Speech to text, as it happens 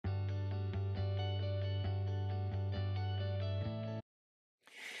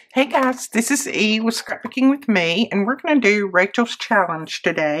Hey guys, this is E with Scrapbooking with Me, and we're going to do Rachel's challenge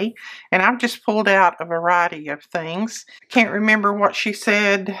today. And I've just pulled out a variety of things. Can't remember what she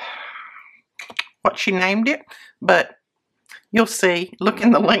said, what she named it, but you'll see. Look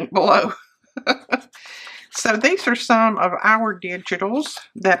in the link below. So these are some of our digitals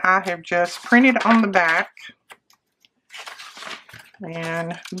that I have just printed on the back.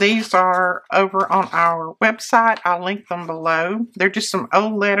 And these are over on our website. I'll link them below. They're just some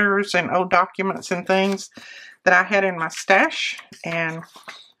old letters and old documents and things that I had in my stash. And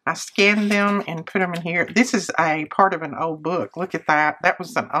I scanned them and put them in here. This is a part of an old book. Look at that. That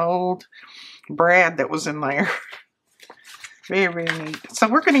was an old Brad that was in there. Very, very neat. So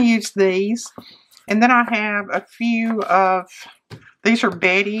we're going to use these. And then I have a few of... These are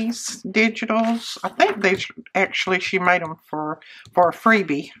Betty's digitals. I think these actually she made them for a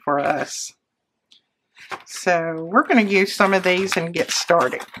freebie for us. So we're going to use some of these and get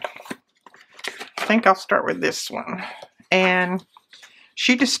started. I think I'll start with this one. And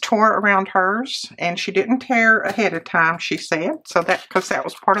she just tore around hers, and she didn't tear ahead of time, she said. So that, because that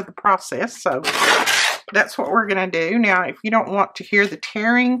was part of the process. So that's what we're going to do. Now, if you don't want to hear the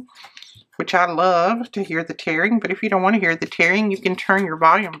tearing, which I love to hear the tearing, but if you don't want to hear the tearing, you can turn your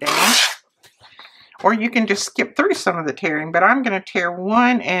volume down. Or you can just skip through some of the tearing. But I'm going to tear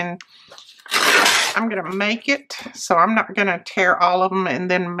one, and I'm going to make it. So I'm not going to tear all of them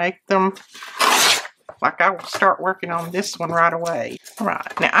and then make them. Like, I will start working on this one right away. All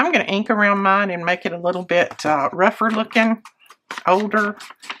right, now I'm going to ink around mine and make it a little bit rougher looking, older.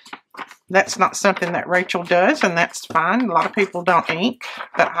 That's not something that Rachel does, and that's fine. A lot of people don't ink,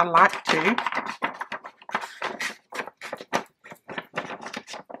 but I like to.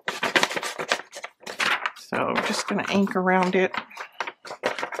 So I'm just going to ink around it.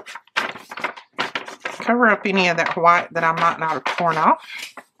 Cover up any of that white that I might not have torn off.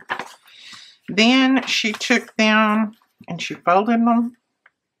 Then she took them and she folded them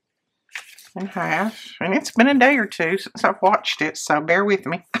in half. And it's been a day or two since I've watched it, so bear with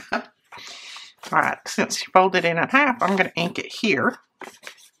me. Alright, since she folded it in half, I'm going to ink it here.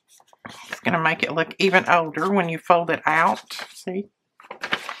 It's going to make it look even older when you fold it out. See?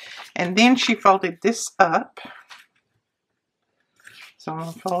 And then she folded this up. So I'm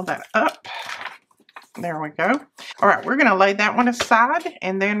going to fold that up. There we go. Alright, we're going to lay that one aside,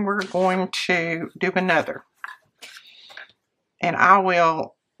 and then we're going to do another. And I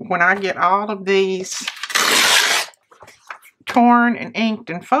will, when I get all of these torn and inked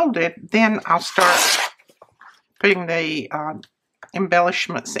and folded, then I'll start putting the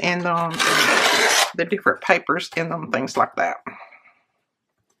embellishments in them, and the different papers in them, things like that.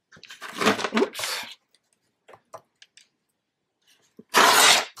 Oops.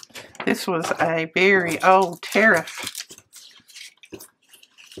 This was a very old tariff.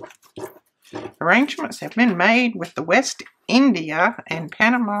 Arrangements have been made with the West India and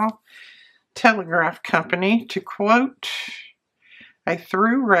Panama Telegraph Company to quote a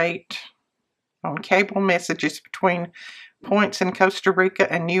through rate on cable messages between points in Costa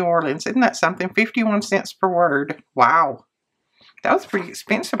Rica and New Orleans. Isn't that something? 51 cents per word. Wow. That was pretty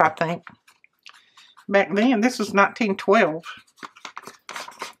expensive, I think. Back then, this was 1912.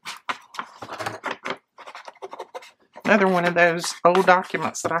 Another one of those old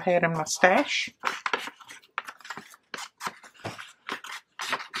documents that I had in my stash.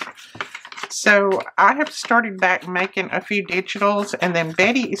 So I have started back making a few digitals, and then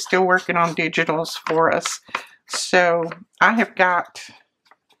Betty is still working on digitals for us. So I have got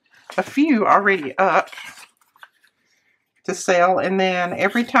a few already up to sell, and then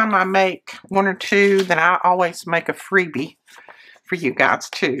every time I make one or two, then I always make a freebie for you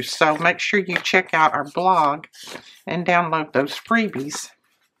guys too. So make sure you check out our blog and download those freebies.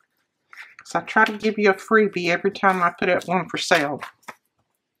 So I try to give you a freebie every time I put up one for sale.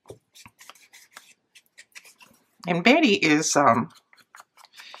 And Betty is, y'all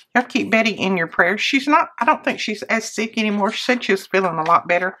keep Betty in your prayers. She's not, I don't think she's as sick anymore. She said she was feeling a lot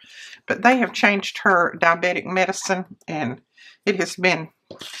better. But they have changed her diabetic medicine, and it has been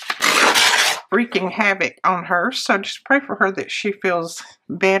wreaking havoc on her. So just pray for her that she feels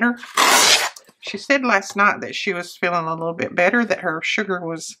better. She said last night that she was feeling a little bit better, that her sugar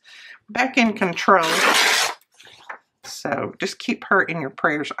was back in control. So just keep her in your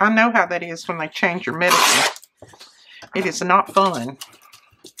prayers. I know how that is when they change your medicine. It is not fun.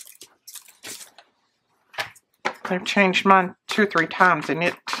 They've changed mine 2 or 3 times, and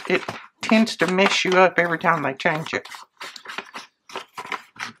it tends to mess you up every time they change it.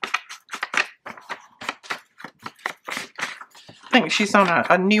 I think she's on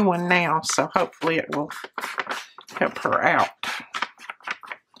a new one now, so hopefully it will help her out.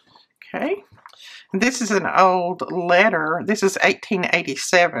 Okay. This is an old letter. This is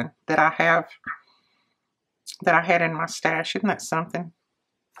 1887 that I had in my stash. Isn't that something?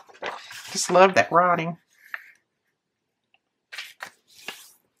 Just love that writing.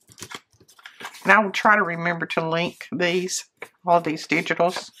 And I will try to remember to link all these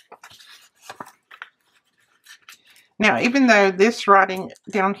digitals. Now, even though this writing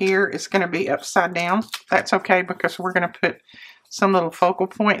down here is going to be upside down, that's okay because we're going to put some little focal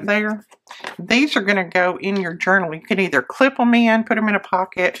point there. These are going to go in your journal. You can either clip them in, put them in a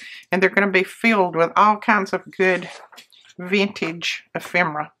pocket, and they're going to be filled with all kinds of good vintage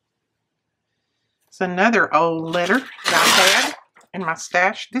ephemera. It's another old letter that I had in my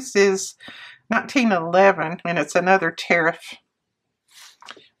stash. This is 1911, and it's another tariff.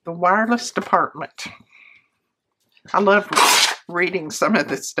 The wireless department. I love reading some of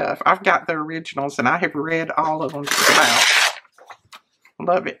this stuff. I've got the originals, and I have read all of them just about.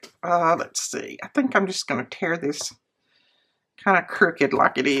 Love it. Let's see. I think I'm just going to tear this kind of crooked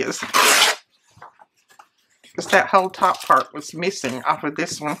like it is. Because that whole top part was missing off of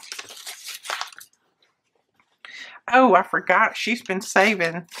this one. Oh, I forgot. She was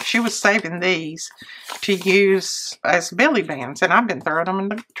saving these to use as belly bands. And I've been throwing them in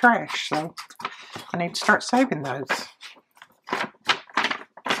the trash. So I need to start saving those.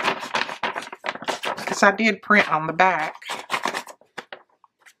 Because I did print on the back.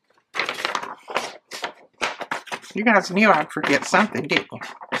 You guys knew I'd forget something, didn't you?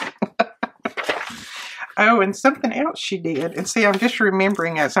 Oh, and something else she did. And see, I'm just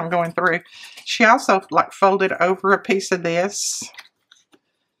remembering as I'm going through. She also like folded over a piece of this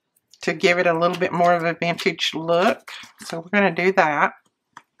to give it a little bit more of a vintage look. So we're going to do that.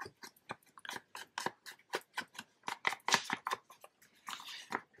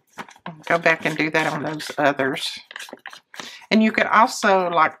 Go back and do that on those others. And you could also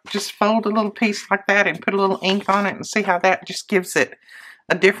like just fold a little piece like that and put a little ink on it and see how that just gives it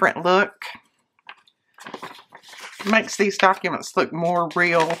a different look. It makes these documents look more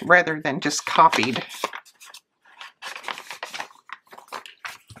real rather than just copied.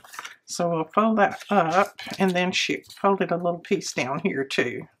 So we'll fold that up, and then she folded a little piece down here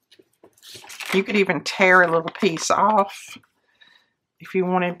too. You could even tear a little piece off if you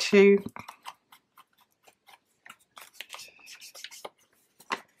wanted to.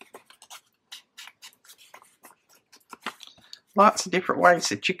 Lots of different ways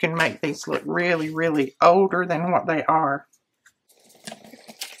that you can make these look really, really older than what they are.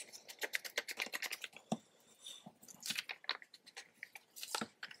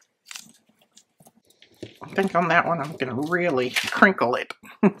 I think on that one I'm going to really crinkle it.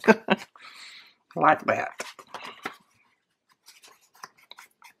 Like that.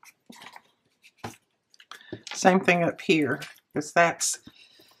 Same thing up here, because that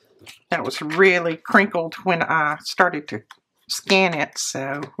was really crinkled when I started to scan it,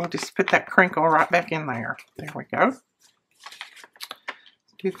 so we'll just put that crinkle right back in there. There we go.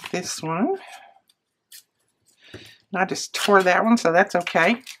 Do this one. And I just tore that one, so that's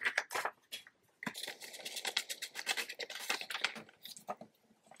okay.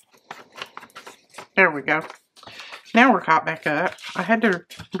 There we go. Now we're caught back up. I had to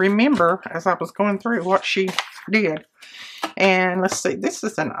remember as I was going through what she did. And let's see, this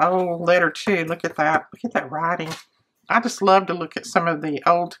is an old letter too. Look at that. Look at that writing. I just love to look at some of the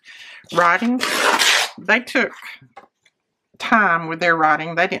old writings. They took time with their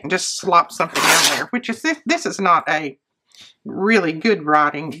writing. They didn't just slop something down there, which is this is not a really good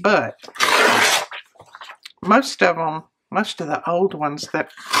writing, but most of the old ones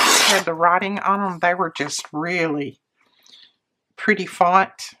that had the writing on them, they were just really pretty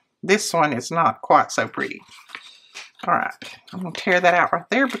font. This one is not quite so pretty. All right, I'm going to tear that out right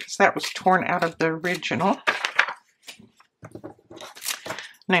there because that was torn out of the original.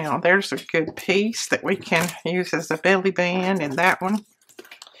 Now, there's a good piece that we can use as a belly band, and that one.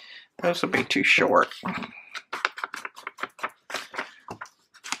 Those will be too short.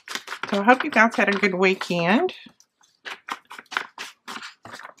 So I hope you guys had a good weekend.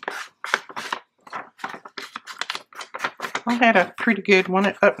 I had a pretty good one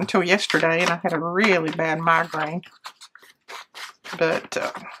up until yesterday, and I had a really bad migraine. But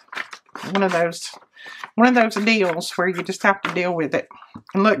one of those deals where you just have to deal with it.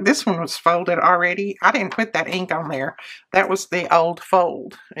 And look, this one was folded already. I didn't put that ink on there. That was the old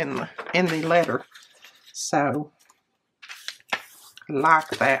fold in the letter. So, like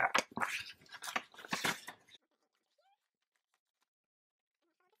that.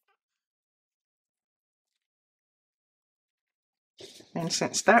 And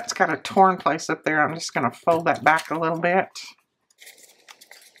since that's got a torn place up there, I'm just going to fold that back a little bit.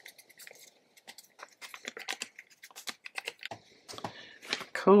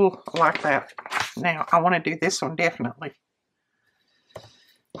 cool like that. Now, I want to do this one definitely.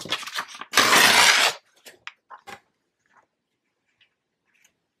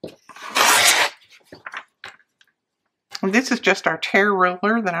 And this is just our tear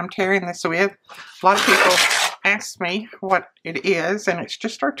ruler that I'm tearing this with. A lot of people ask me what it is, and it's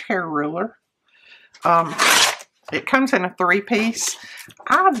just our tear ruler. It comes in a 3-piece.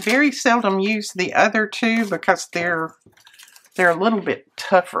 I very seldom use the other two because they're a little bit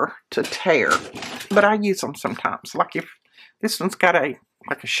tougher to tear, but I use them sometimes. Like if this one's got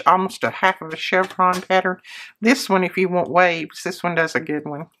almost a half of a chevron pattern. This one, if you want waves, this one does a good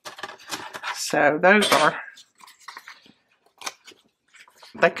one. So those are,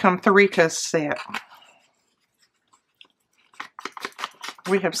 they come 3 to a set.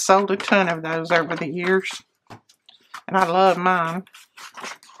 We have sold a ton of those over the years, and I love mine.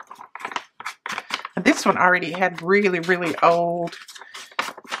 And this one already had really, really old,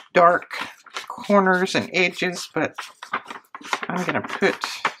 dark corners and edges, but I'm going to put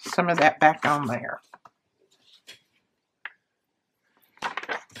some of that back on there.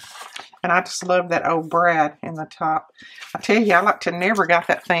 And I just love that old brad in the top. I tell you, I like to never got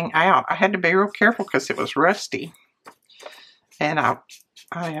that thing out. I had to be real careful because it was rusty. And I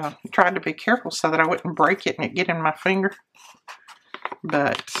tried to be careful so that I wouldn't break it and it get in my finger.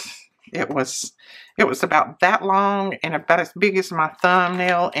 But it was about that long and about as big as my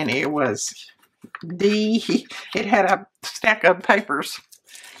thumbnail, and it had a stack of papers,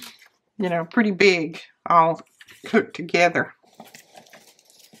 you know, pretty big, all hooked together.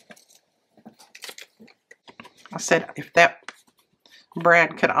 I said, if that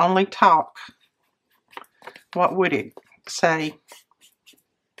brad could only talk, what would it say?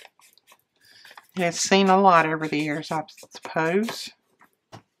 It has seen a lot over the years, I suppose.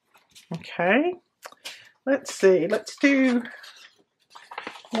 Okay, let's see. Let's do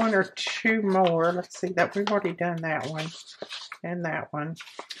 1 or 2 more. Let's see, that we've already done that one and that one.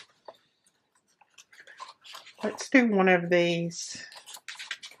 Let's do one of these.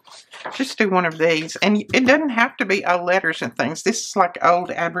 Just do one of these. And it doesn't have to be old letters and things. This is like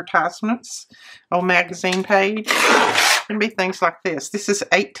old advertisements, old magazine page. It can be things like this. This is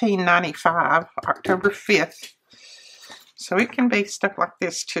 1895, October 5th. So it can be stuff like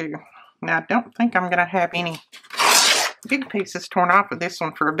this too. Now, I don't think I'm going to have any big pieces torn off of this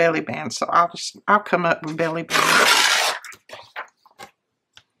one for a belly band. So I'll come up with belly band.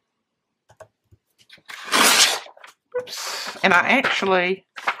 Oops. And I actually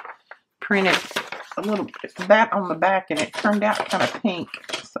printed a little bit of that on the back, and it turned out kind of pink.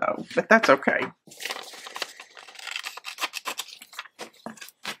 So, but that's okay.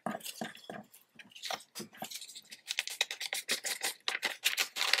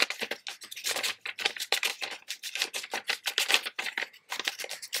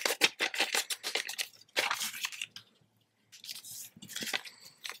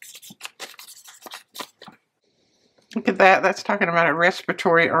 Look at that. That's talking about a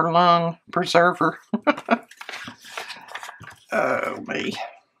respiratory or lung preserver. Oh, me.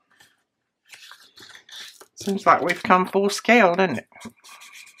 Seems like we've come full scale, doesn't it?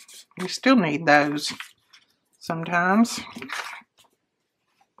 We still need those sometimes.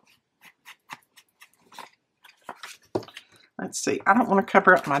 Let's see. I don't want to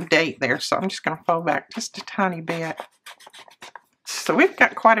cover up my date there, so I'm just going to fold back just a tiny bit. So we've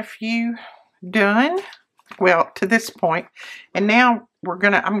got quite a few done. Well, to this point, and now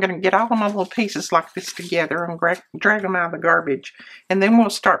I'm gonna get all of my little pieces like this together and drag them out of the garbage, and then we'll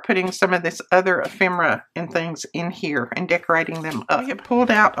start putting some of this other ephemera and things in here and decorating them up. I have pulled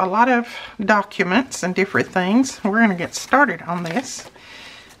out a lot of documents and different things. We're gonna get started on this.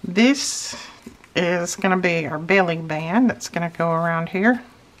 This is gonna be our belly band that's gonna go around here,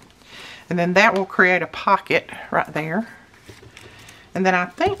 and then that will create a pocket right there. And then I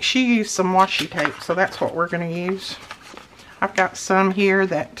think she used some washi tape, so that's what we're going to use. I've got some here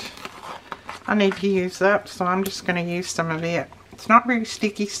that I need to use up, so I'm just going to use some of it. It's not very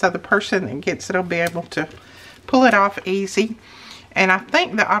sticky, so the person that gets it will be able to pull it off easy. And I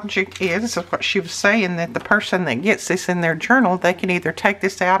think the object is what she was saying, that the person that gets this in their journal, they can either take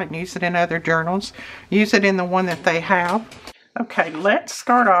this out and use it in other journals, use it in the one that they have. Okay, let's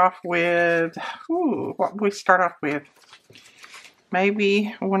start off with, what will we start off with?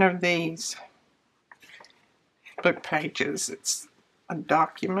 Maybe one of these book pages. It's a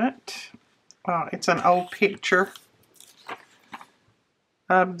document. It's an old picture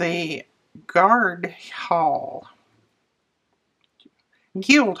of the Guild Hall.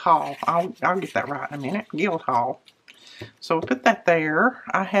 I'll get that right in a minute. Guild Hall. So we'll put that there.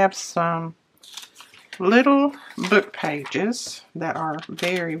 I have some little book pages that are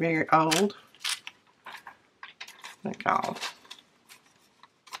very, very old. I think I'll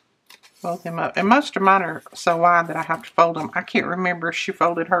fold them up. And most of mine are so wide that I have to fold them. I can't remember if she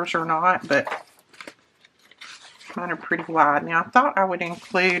folded hers or not, but mine are pretty wide. Now, I thought I would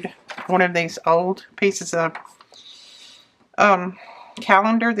include one of these old pieces of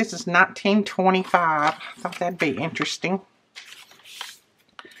calendar. This is 1925. I thought that'd be interesting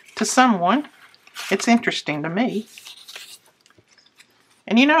to someone. It's interesting to me.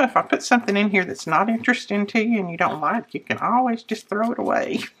 And you know, if I put something in here that's not interesting to you and you don't like, you can always just throw it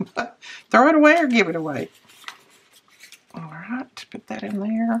away. Throw it away or give it away. Alright, put that in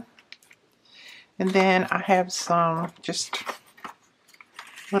there. And then I have some just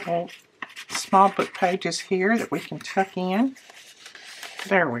little small book pages here that we can tuck in.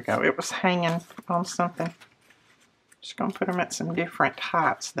 There we go. It was hanging on something. Just going to put them at some different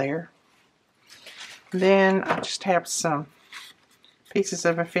heights there. Then I just have some pieces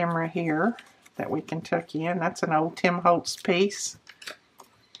of ephemera here that we can tuck in. That's an old Tim Holtz piece.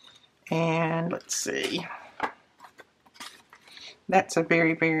 And let's see. That's a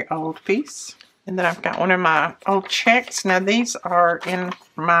very, very old piece. And then I've got one of my old checks. Now these are in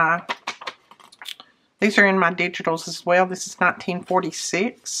my digitals as well. This is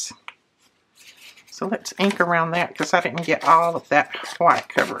 1946. So let's ink around that because I didn't get all of that white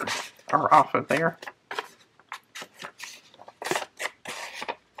covered or off of there.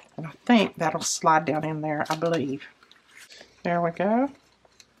 And I think that'll slide down in there, I believe. There we go.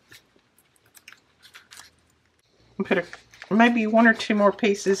 I'll put maybe one or two more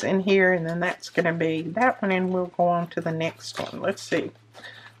pieces in here, and then that's going to be that one, and we'll go on to the next one. Let's see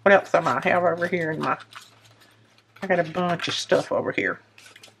what else I might have over here in my... I got a bunch of stuff over here.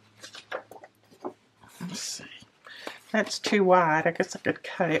 Let's see. That's too wide. I guess I could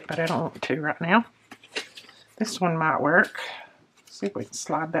cut it, but I don't want to right now. This one might work. Let's see if we can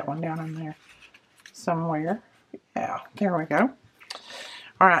slide that one down in there somewhere. Yeah, there we go.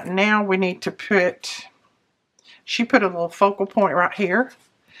 All right, now we need to put... She put a little focal point right here.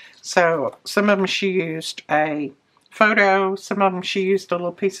 So some of them she used a photo. Some of them she used a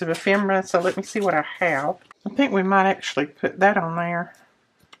little piece of ephemera. So let me see what I have. I think we might actually put that on there.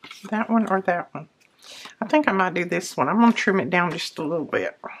 That one or that one. I think I might do this one. I'm going to trim it down just a little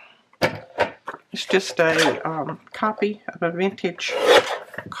bit. It's just a copy of a vintage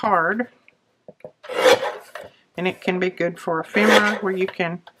card. And it can be good for ephemera where you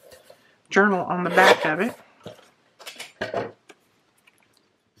can journal on the back of it.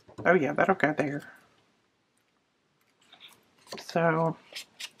 Oh yeah, that'll go there. So,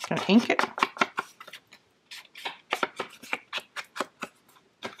 I'm going to ink it.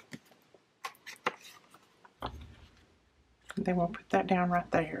 And then we'll put that down right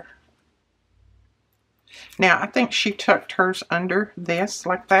there. Now, I think she tucked hers under this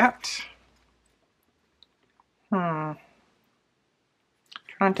like that. Trying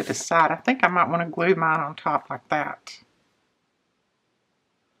to decide. I think I might want to glue mine on top like that.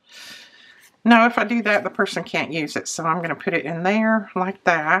 No, if I do that, the person can't use it. So I'm going to put it in there like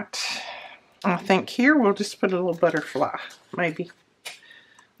that. I think here we'll just put a little butterfly. Maybe.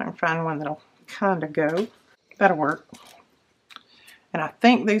 I can find one that'll kind of go. That'll work. And I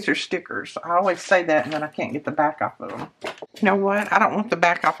think these are stickers. I always say that and then I can't get the back off of them. You know what? I don't want the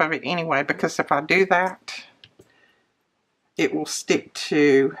back off of it anyway, because if I do that, it will stick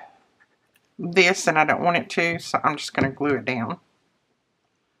to this and I don't want it to. So I'm just going to glue it down.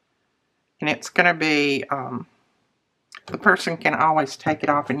 And it's going to be, the person can always take it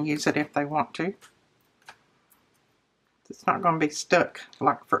off and use it if they want to. It's not going to be stuck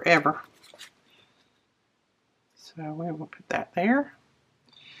like forever. So we will put that there.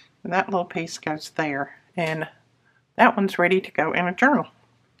 And that little piece goes there. And that one's ready to go in a journal.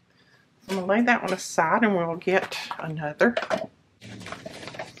 I'm going to lay that one aside and we'll get another.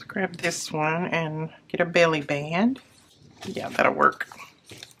 Let's grab this one and get a belly band. Yeah, that'll work.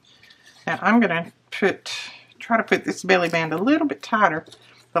 Now I'm going to try to put this belly band a little bit tighter.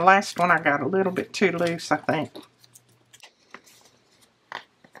 The last one I got a little bit too loose, I think.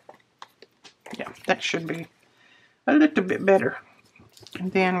 Yeah, that should be a little bit better.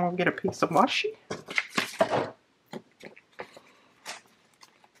 And then we'll get a piece of washi.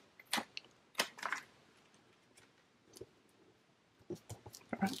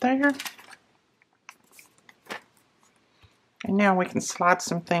 Right there. And now we can slide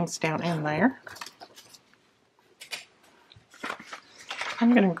some things down in there.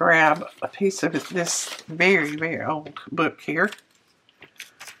 I'm going to grab a piece of this very, very old book here.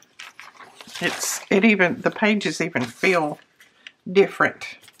 The pages even feel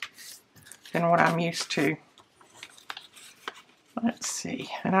different than what I'm used to. Let's see,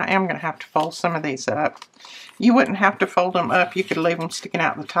 and I am going to have to fold some of these up. You wouldn't have to fold them up. You could leave them sticking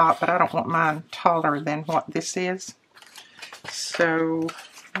out the top, but I don't want mine taller than what this is. So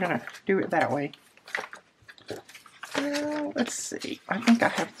I'm going to do it that way. Let's see. I think I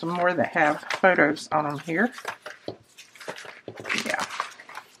have some more that have photos on them here. Yeah.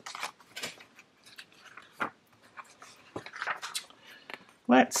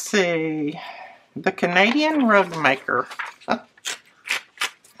 Let's see. The Canadian Rug Maker.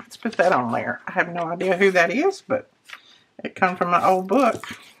 Let's put that on there. I have no idea who that is, but it comes from my old book.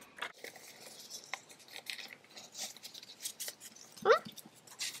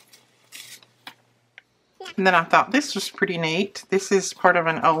 And then I thought this was pretty neat. This is part of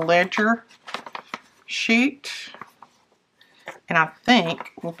an old ledger sheet. And I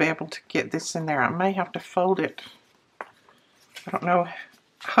think we'll be able to get this in there. I may have to fold it. I don't know.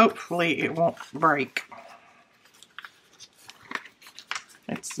 Hopefully it won't break.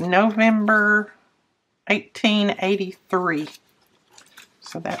 It's November 1883.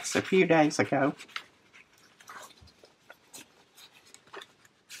 So that's a few days ago.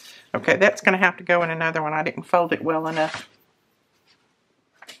 Okay, that's going to have to go in another one. I didn't fold it well enough.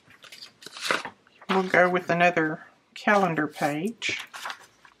 We'll go with another calendar page.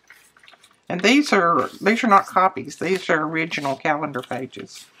 And these are not copies. These are original calendar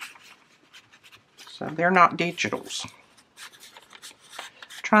pages. So they're not digitals. I'm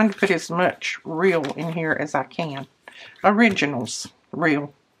trying to put as much real in here as I can. Originals,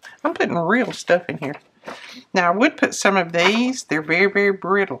 real. I'm putting real stuff in here. Now I would put some of these. They're very, very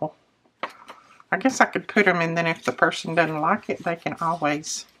brittle. I guess I could put them, and then if the person doesn't like it, they can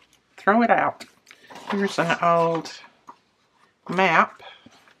always throw it out. Here's an old map.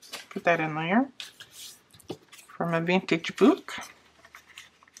 Put that in there. From a vintage book.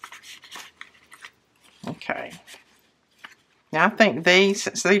 Okay. Now I think these,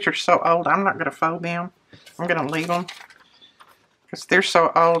 since these are so old, I'm not going to fold them. I'm going to leave them. Because they're so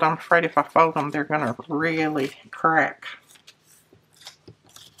old, I'm afraid if I fold them, they're going to really crack.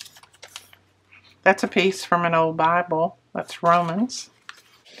 That's a piece from an old Bible. That's Romans.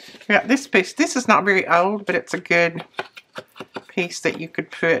 We got this piece. This is not very old, but it's a good piece that you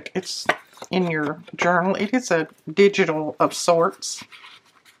could put. It's in your journal. It is a digital of sorts.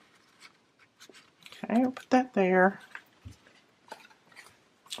 Okay, I'll put that there.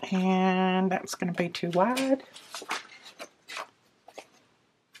 And that's going to be too wide.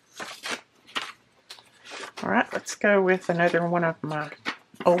 Alright, let's go with another one of my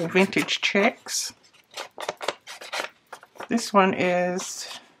old vintage checks. This one is,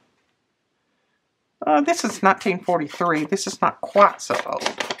 this is 1943. This is not quite so old.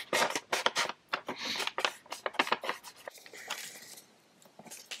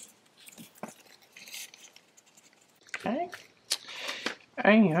 Okay.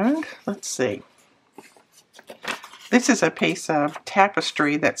 And let's see. This is a piece of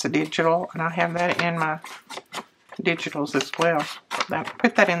tapestry that's a digital, and I have that in my digitals as well. I'll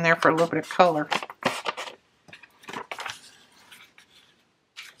put that in there for a little bit of color.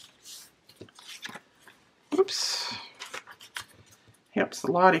 Oops. Helps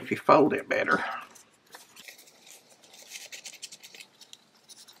a lot if you fold it better.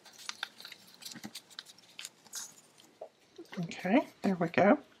 Okay, there we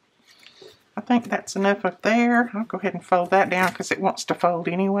go. I think that's enough up there. I'll go ahead and fold that down because it wants to fold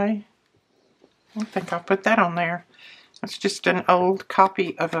anyway. I think I'll put that on there. It's just an old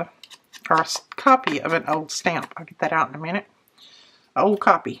copy of an old stamp. I'll get that out in a minute. Old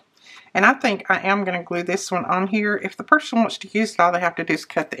copy. And I think I am going to glue this one on here. If the person wants to use it, all they have to do is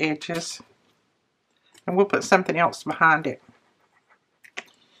cut the edges. And we'll put something else behind it.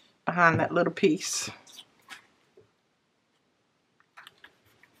 Behind that little piece.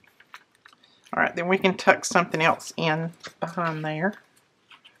 Alright, then we can tuck something else in behind there.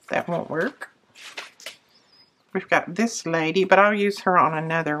 That won't work. We've got this lady, but I'll use her on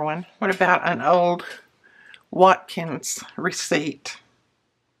another one. What about an old Watkins receipt?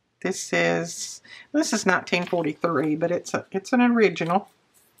 This is 1943, but it's an original.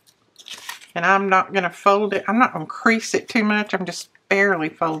 And I'm not going to fold it. I'm not going to crease it too much. I'm just barely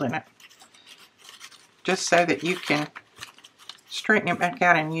folding it. Just so that you can straighten it back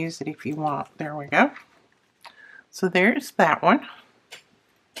out and use it if you want. There we go. So there's that one.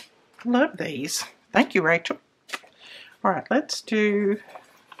 Love these. Thank you, Rachel. Alright, let's do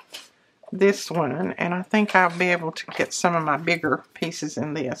this one. And I think I'll be able to get some of my bigger pieces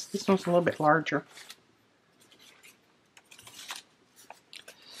in this. This one's a little bit larger.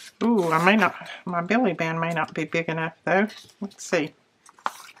 Ooh, my belly band may not be big enough though. Let's see.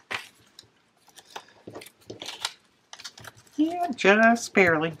 Yeah, just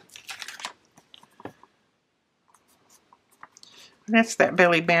barely. I guess that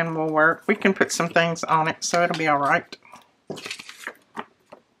belly band will work. We can put some things on it, so it'll be all right.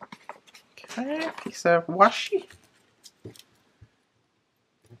 Okay, piece of washi.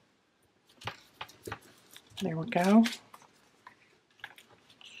 There we go.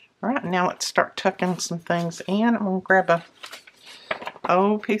 All right, now let's start tucking some things in. I'm gonna grab a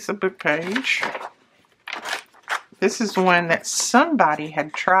old piece of book page. This is one that somebody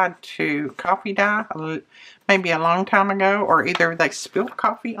had tried to coffee dye maybe a long time ago, or either they spilled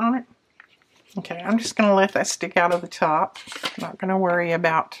coffee on it. Okay, I'm just going to let that stick out of the top. Not going to worry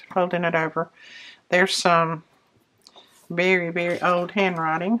about holding it over. There's some very, very old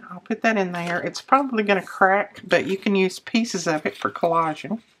handwriting. I'll put that in there. It's probably going to crack, but you can use pieces of it for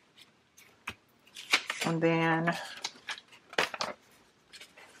collaging. And then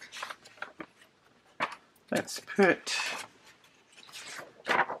let's put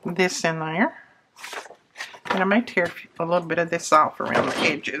this in there. And I may tear a little bit of this off around the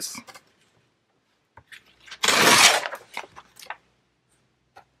edges.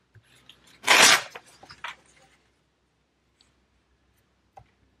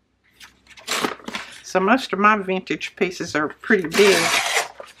 So most of my vintage pieces are pretty big.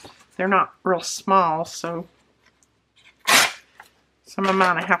 They're not real small, so some of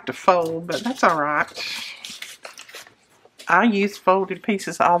mine I have to fold, but that's all right. I use folded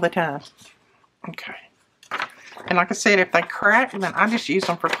pieces all the time. Okay. And like I said, if they crack, then I just use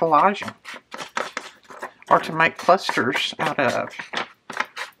them for collaging. Or to make clusters out of.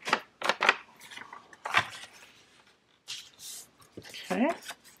 Okay.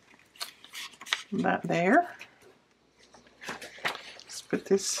 That there. Let's put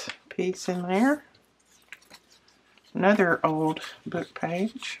this piece in there. Another old book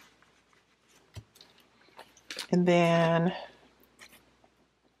page. And then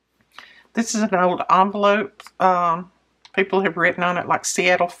this is an old envelope. People have written on it like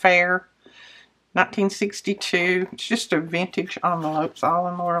Seattle Fair, 1962. It's just a vintage envelope. That's all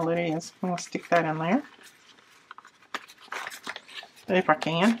in the world it is. I'm going to stick that in there. If I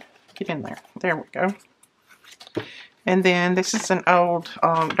can. Get in there. There we go. And then this is an old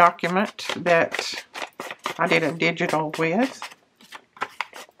document that I did a digital with.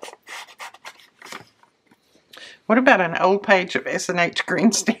 What about an old page of S&H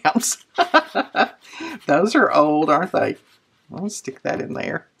green stamps? Those are old, aren't they? I'll stick that in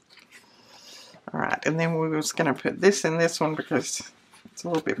there. Alright, and then we was going to put this in this one because it's a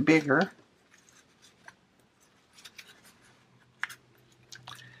little bit bigger.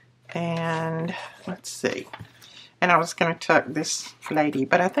 And let's see. And I was going to tuck this lady,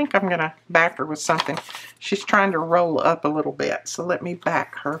 but I think I'm going to back her with something. She's trying to roll up a little bit, so let me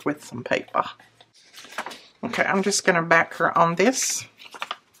back her with some paper. Okay, I'm just going to back her on this.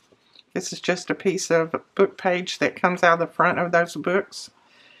 This is just a piece of book page that comes out of the front of those books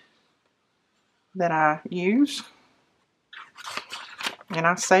that I use. And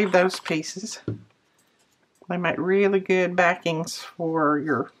I save those pieces. They make really good backings for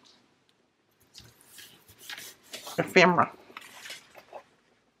your ephemera.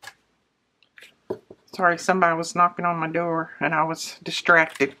 Sorry, somebody was knocking on my door and I was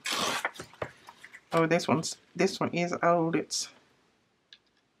distracted. Oh, this one is old. It's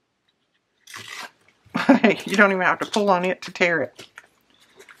you don't even have to pull on it to tear it.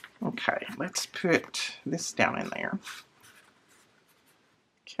 Okay, let's put this down in there.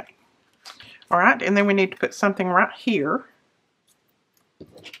 Okay. All right, and then we need to put something right here.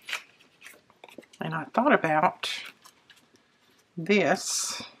 And I thought about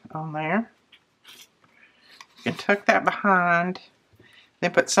this on there. You can tuck that behind,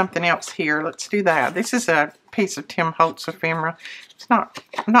 then put something else here. Let's do that. This is a piece of Tim Holtz ephemera. It's not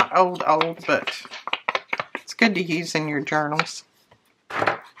old, but it's good to use in your journals.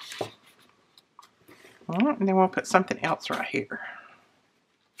 All right, and then we'll put something else right here.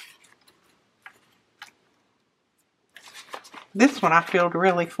 This one I filled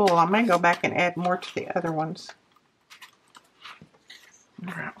really full. I may go back and add more to the other ones.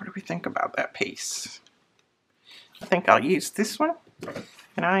 All right, what do we think about that piece? I think I'll use this one.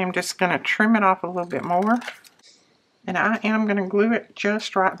 And I am just going to trim it off a little bit more. And I am going to glue it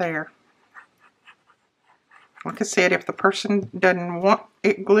just right there. Like I said, if the person doesn't want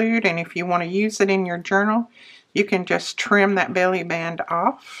it glued, and if you want to use it in your journal, you can just trim that belly band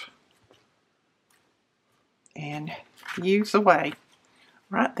off. And use away.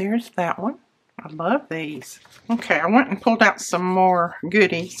 Right, there's that one. I love these. Okay, I went and pulled out some more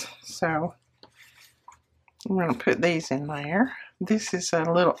goodies. So I'm going to put these in there. This is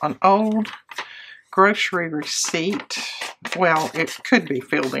an old grocery receipt. Well, it could be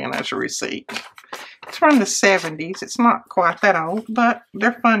filled in as a receipt. It's from the 70s. It's not quite that old, but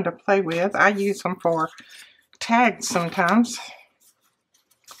they're fun to play with. I use them for tags sometimes.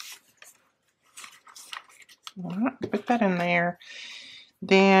 All right, put that in there.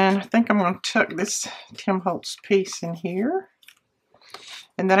 Then I think I'm going to tuck this Tim Holtz piece in here.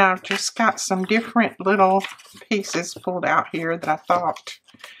 And then I've just got some different little pieces pulled out here that I thought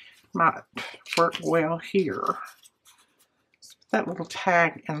might work well here. So put that little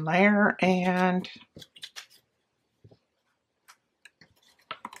tag in there, and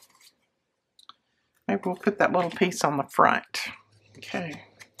maybe we'll put that little piece on the front. Okay.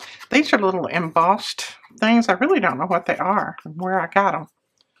 These are little embossed things. I really don't know what they are and where I got them.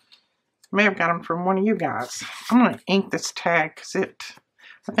 I may have got them from one of you guys. I'm going to ink this tag because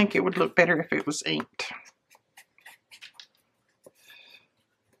I think it would look better if it was inked.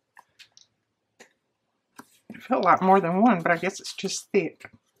 It felt like more than one, but I guess it's just thick.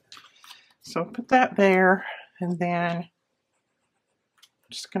 So put that there, and then I'm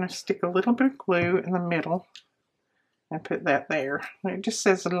just going to stick a little bit of glue in the middle and put that there. It just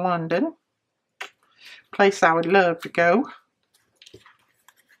says London, place I would love to go.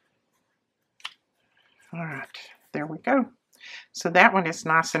 All right, there we go. So that one is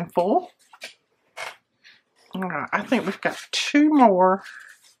nice and full. All right, I think we've got two more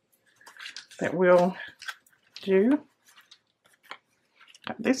that we'll do.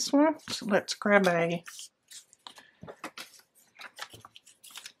 Got this one, so let's grab that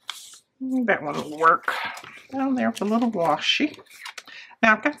one will work. Down there with a little washi.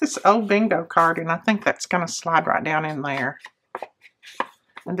 Now I've got this old bingo card, and I think that's going to slide right down in there.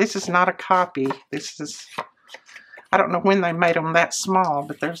 And this is not a copy. This is, I don't know when they made them that small,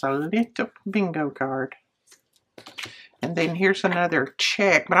 but there's a little bingo card. And then here's another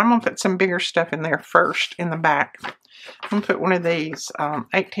check, but I'm going to put some bigger stuff in there first in the back. I'm going to put one of these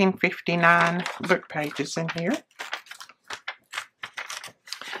 1859 book pages in here.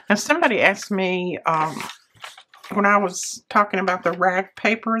 Now somebody asked me when I was talking about the rag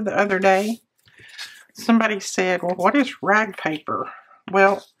paper the other day, somebody said, well, what is rag paper?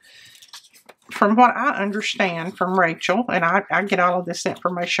 Well, from what I understand from Rachel, and I get all of this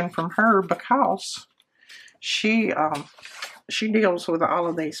information from her because she deals with all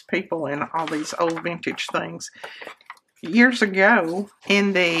of these people and all these old vintage things. Years ago,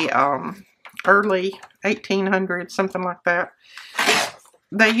 in the early 1800s, something like that,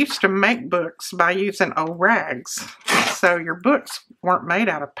 they used to make books by using old rags. So your books weren't made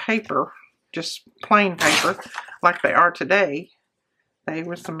out of paper, just plain paper, like they are today. They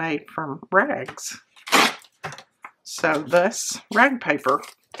was made from rags. So thus, rag paper.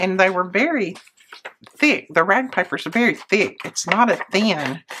 And they were very thick. The rag papers are very thick. It's not a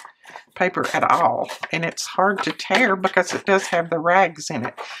thin paper at all. And it's hard to tear because it does have the rags in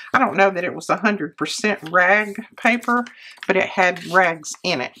it. I don't know that it was 100% rag paper, but it had rags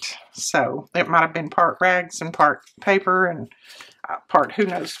in it. So it might have been part rags and part paper and part who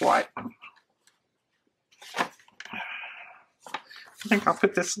knows what. I think I'll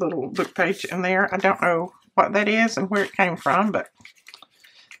put this little book page in there. I don't know what that is and where it came from, but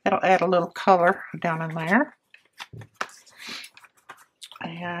it'll add a little color down in there.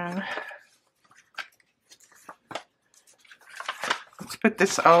 And let's put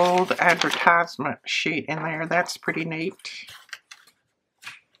this old advertisement sheet in there. That's pretty neat.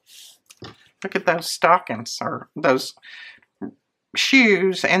 Look at those stockings, or those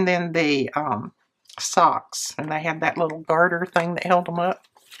shoes, and then the socks. And they had that little garter thing that held them up.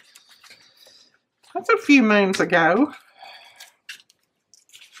 That's a few moons ago.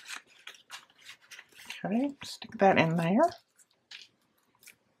 Okay, stick that in there.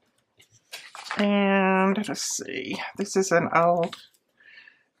 And let's see, this is an old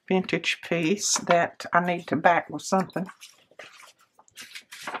vintage piece that I need to back with something.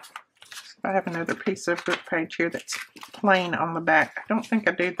 I have another piece of book page here that's plain on the back. I don't think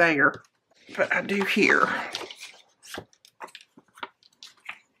I do there, but I do here.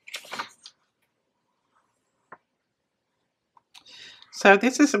 So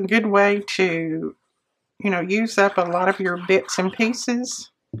this is a good way to, use up a lot of your bits and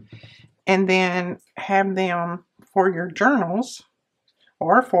pieces and then have them for your journals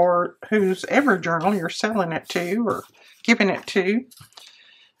or for whose ever journal you're selling it to or giving it to.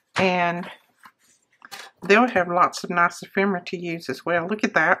 And they'll have lots of nice ephemera to use as well. Look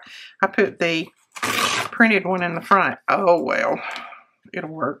at that. I put the printed one in the front. Oh, well,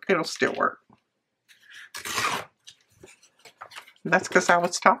 it'll work. It'll still work. That's because I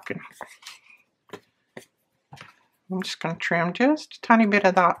was talking. I'm just going to trim just a tiny bit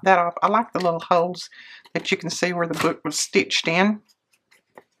of that off. I like the little holes that you can see where the book was stitched in,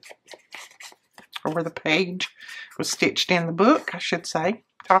 or where the page was stitched in the book, I should say.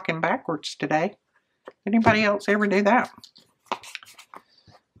 Talking backwards today. Anybody else ever do that?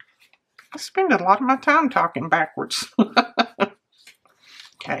 I spend a lot of my time talking backwards.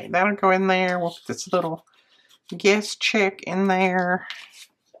 Okay, that'll go in there. We'll put this little guess check in there.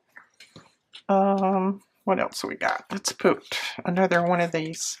 What else we got? Let's put another one of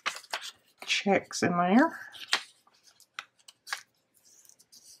these checks in there.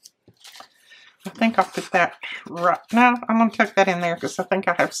 I think I'll put that right. No, I'm going to tuck that in there because I think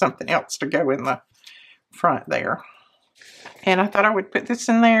I have something else to go in the front there. And I thought I would put this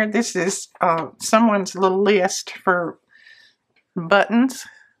in there. This is someone's little list for buttons.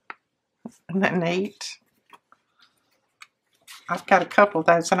 Isn't that neat? I've got a couple of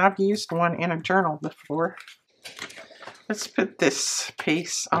those, and I've used one in a journal before. Let's put this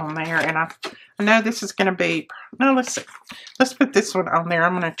piece on there, and I know this is going to be, no, let's see. Let's put this one on there.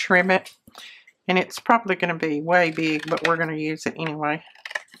 I'm going to trim it, and it's probably going to be way big, but we're going to use it anyway.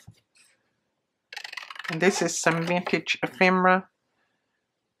 And this is some vintage ephemera.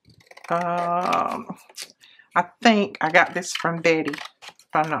 I think I got this from Betty, if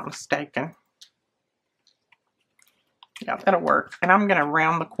I'm not mistaken. Yeah, that'll work. And I'm going to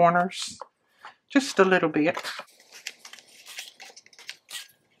round the corners just a little bit.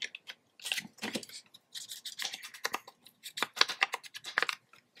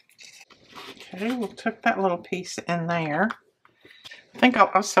 Okay, we'll tuck that little piece in there. I think I'll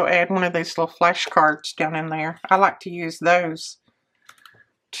also add one of these little flashcards down in there. I like to use those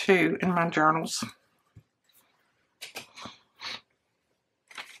too in my journals.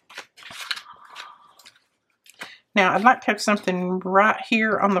 Now, I'd like to have something right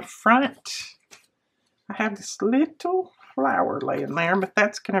here on the front. I have this little flower laying there, but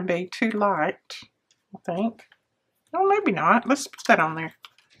that's going to be too light, I think. Oh, maybe not. Let's put that on there.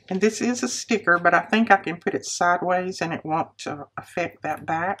 And this is a sticker, but I think I can put it sideways and it won't affect that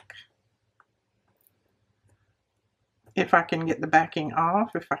back. If I can get the backing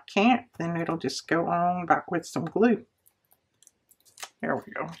off. If I can't, then it'll just go on back with some glue. There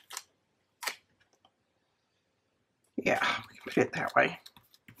we go. Yeah, we can put it that way.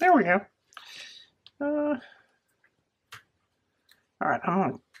 There we go. Alright, I'm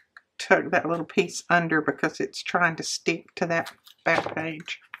going to tuck that little piece under because it's trying to stick to that back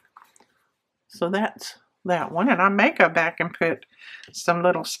page. So that's that one. And I may go back and put some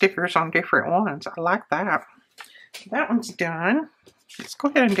little stickers on different ones. I like that. That one's done. Let's go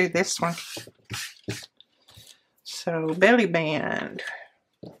ahead and do this one. So, belly band.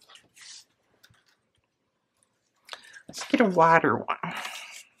 Let's get a wider one.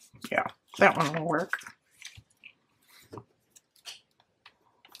 Yeah, that one will work.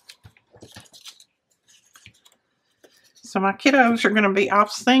 So my kiddos are going to be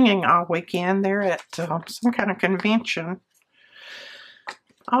off singing all weekend. They're at some kind of convention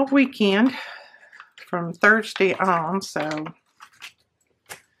all weekend from Thursday on. So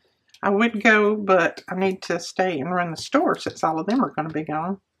I would go, but I need to stay and run the store since all of them are going to be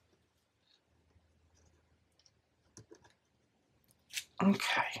gone.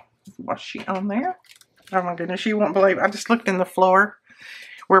 Okay, was she on there? Oh my goodness, you won't believe it. I just looked in the floor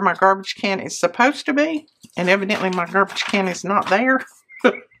where my garbage can is supposed to be, and evidently my garbage can is not there.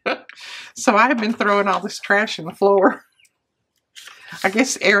 So I have been throwing all this trash in the floor. I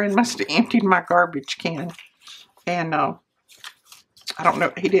guess Aaron must have emptied my garbage can, and I don't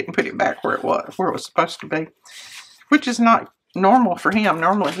know, he didn't put it back where it was supposed to be, which is not normal for him.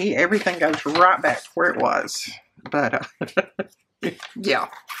 Normally everything goes right back where it was, but yeah,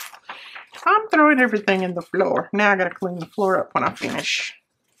 I'm throwing everything in the floor. Now I gotta clean the floor up when I finish.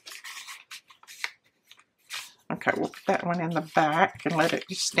 Okay, we'll put that one in the back and let it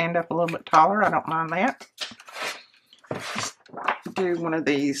just stand up a little bit taller. I don't mind that. Let's do one of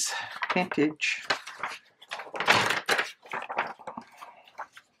these vintage.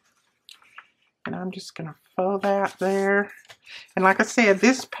 And I'm just gonna fold that there. And like I said,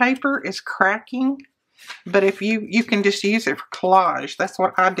 this paper is cracking. But if you can just use it for collage. That's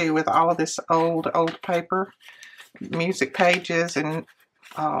what I do with all of this old paper. Music pages and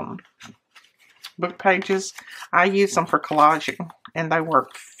book pages. I use them for collaging. And they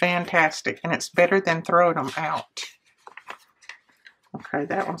work fantastic. And it's better than throwing them out. Okay,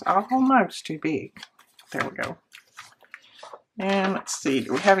 that one's almost too big. There we go. And let's see,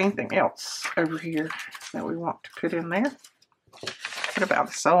 do we have anything else over here that we want to put in there? What about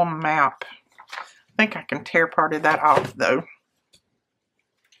this old map? I think I can tear part of that off though.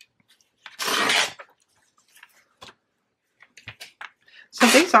 So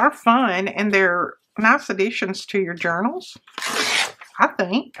these are fun, and they're nice additions to your journals. I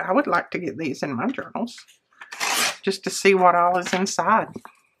think I would like to get these in my journals just to see what all is inside.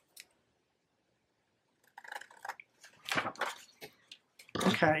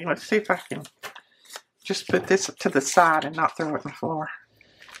 Okay, let's see if I can just put this to the side and not throw it on the floor.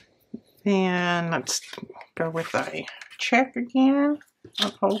 Then let's go with a check again,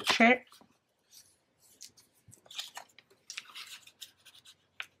 an old check.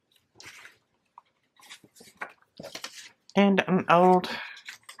 And an old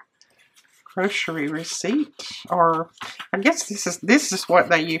grocery receipt, or I guess this is what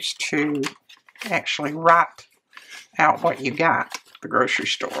they used to actually write out what you got at the grocery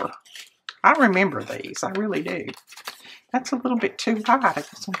store. I remember these, I really do. That's a little bit too wide. I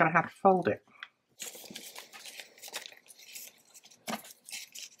guess I'm going to have to fold it.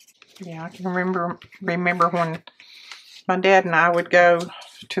 Yeah, I can remember when my dad and I would go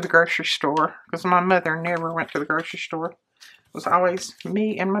to the grocery store, because my mother never went to the grocery store. It was always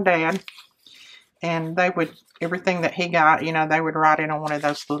me and my dad, and they would, everything that he got, you know, they would write it on one of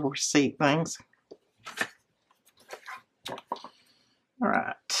those little receipt things.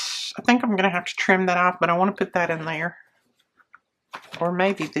 Alright, I think I'm going to have to trim that off, but I want to put that in there. Or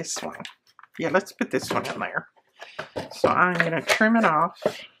maybe this one. Yeah, let's put this one in there. So I'm going to trim it off.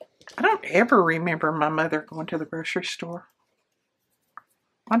 I don't ever remember my mother going to the grocery store.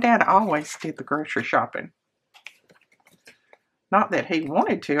 My dad always did the grocery shopping. Not that he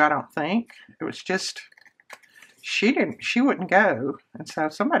wanted to, I don't think. It was just, she wouldn't go, and so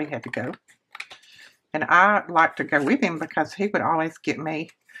somebody had to go. And I liked to go with him because he would always get me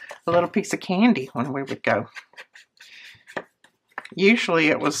a little piece of candy when we would go. Usually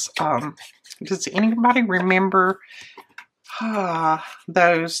it was, does anybody remember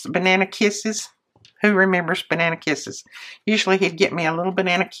those banana kisses? Who remembers banana kisses? Usually he'd get me a little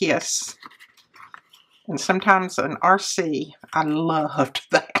banana kiss. And sometimes an RC. I loved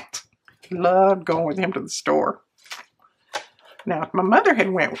that. Loved going with him to the store. Now, if my mother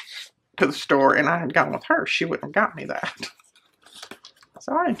had went to the store and I had gone with her, she wouldn't have got me that.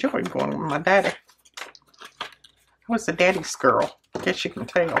 So I enjoyed going with my daddy. I was a daddy's girl. I guess you can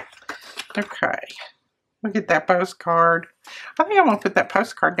tell. Okay. Look at that postcard. I think I'm going to put that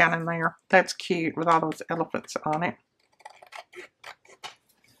postcard down in there. That's cute with all those elephants on it.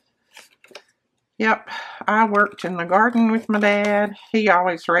 Yep, I worked in the garden with my dad. He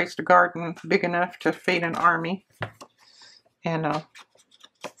always raised a garden big enough to feed an army. And I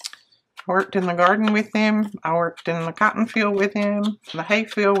worked in the garden with him. I worked in the cotton field with him, the hay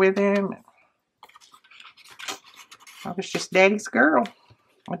field with him. I was just daddy's girl.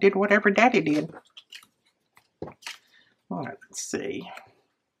 I did whatever daddy did. All right, let's see.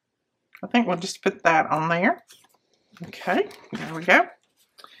 I think we'll just put that on there. Okay, there we go.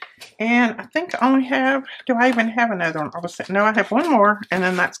 And I think I only have, do I even have another one? No, I have one more, and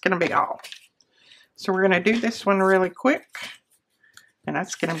then that's going to be all. So we're going to do this one really quick, and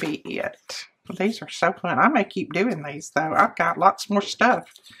that's going to be it. These are so fun. I may keep doing these, though. I've got lots more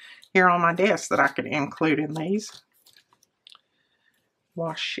stuff here on my desk that I could include in these.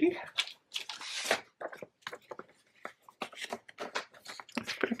 Washi.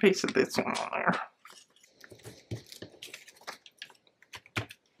 Let's put a piece of this one on there.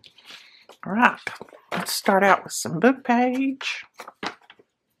 All right, let's start out with some book page.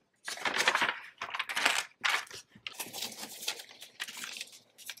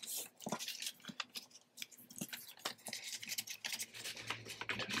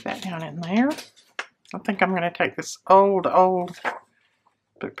 Put that down in there. I think I'm going to take this old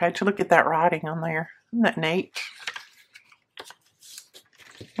book page. Look at that writing on there. Isn't that neat?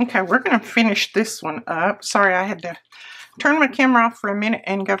 Okay, we're going to finish this one up. Sorry, I had to turn my camera off for a minute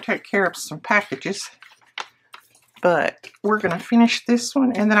and go take care of some packages. But we're going to finish this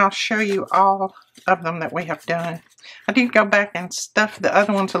one, and then I'll show you all of them that we have done. I did go back and stuff the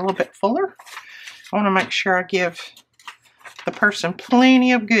other ones a little bit fuller. I want to make sure I give the person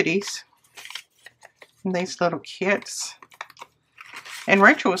plenty of goodies in these little kits. And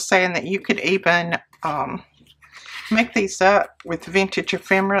Rachel was saying that you could even make these up with vintage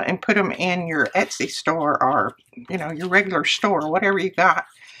ephemera and put them in your Etsy store, or, you know, your regular store, whatever you got,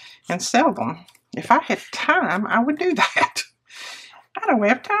 and sell them. If I had time, I would do that. I don't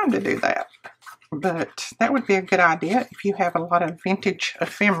have time to do that. But that would be a good idea if you have a lot of vintage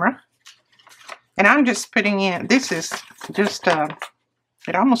ephemera. And I'm just putting in, this is just,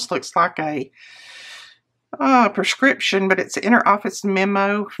 it almost looks like a prescription, but it's an inter-office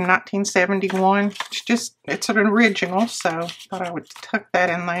memo from 1971. It's an original, so I thought I would tuck that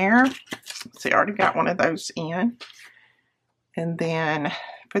in there. Let's see, I already got one of those in. And then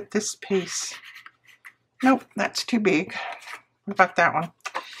put this piece. Nope, that's too big. What about that one?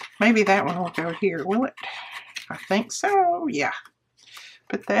 Maybe that one will go here, will it? I think so, yeah.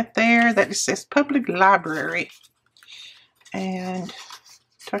 Put that there. That just says Public Library. And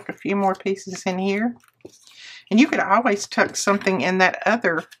tuck a few more pieces in here. And you could always tuck something in that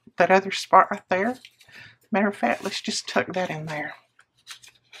other spot right there. Matter of fact, let's just tuck that in there.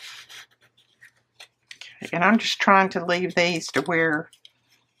 Okay, and I'm just trying to leave these to where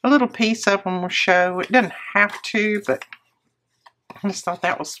a little piece of them will show. It doesn't have to, but I just thought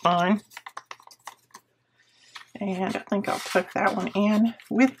that was fun. And I think I'll tuck that one in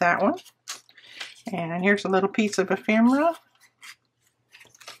with that one. And here's a little piece of ephemera.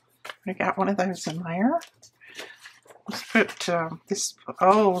 I got one of those in there. Let's put this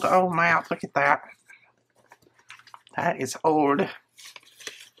old mouth. Look at that. That is old.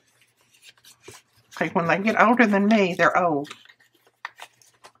 Okay, when they get older than me, they're old.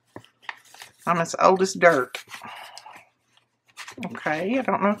 I'm as old as dirt. Okay, I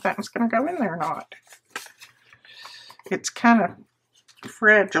don't know if that one's going to go in there or not. It's kind of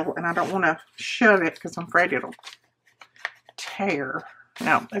fragile, and I don't want to shove it because I'm afraid it'll tear.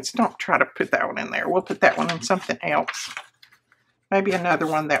 No, let's don't try to put that one in there. We'll put that one in something else. Maybe another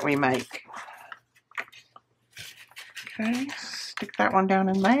one that we make. Okay, stick that one down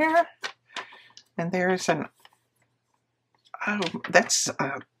in there. And there's an, oh, that's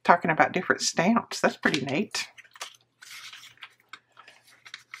talking about different stamps. That's pretty neat.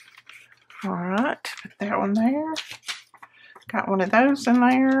 All right, put that one there. Got one of those in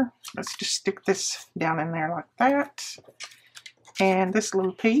there. Let's just stick this down in there like that. And this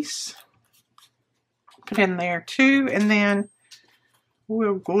little piece, put in there too. And then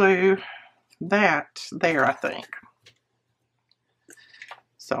we'll glue that there, I think.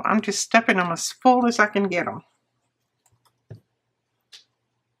 So I'm just stuffing them as full as I can get them.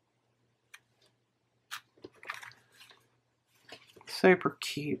 Super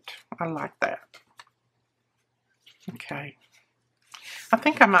cute. I like that. Okay. I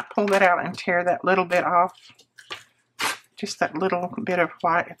think I might pull that out and tear that little bit off. Just that little bit of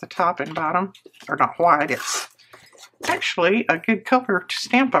white at the top and bottom. Or not white, it's actually a good color to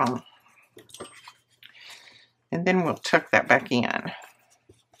stamp on. And then we'll tuck that back in.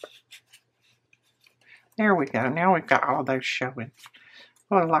 There we go. Now we've got all those showing.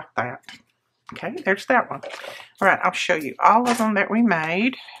 Oh, I like that. Okay, there's that one. All right, I'll show you all of them that we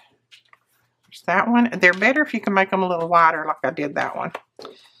made. There's that one. They're better if you can make them a little wider like I did that one.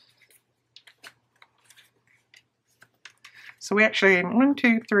 So we actually, 1,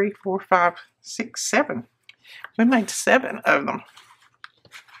 2, 3, 4, 5, 6, 7. We made 7 of them.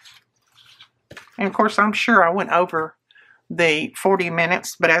 And of course, I'm sure I went over the 40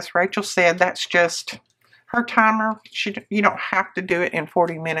 minutes, but as Rachel said, that's just her timer. You don't have to do it in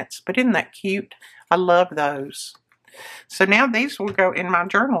 40 minutes, but isn't that cute? I love those. So now these will go in my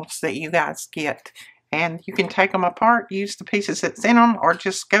journals that you guys get. And you can take them apart, use the pieces that's in them, or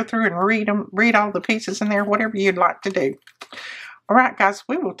just go through and read them, read all the pieces in there, whatever you'd like to do. All right, guys,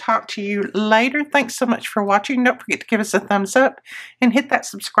 we will talk to you later. Thanks so much for watching. Don't forget to give us a thumbs up and hit that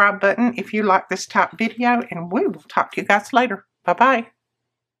subscribe button if you like this type video, and we will talk to you guys later. Bye-bye.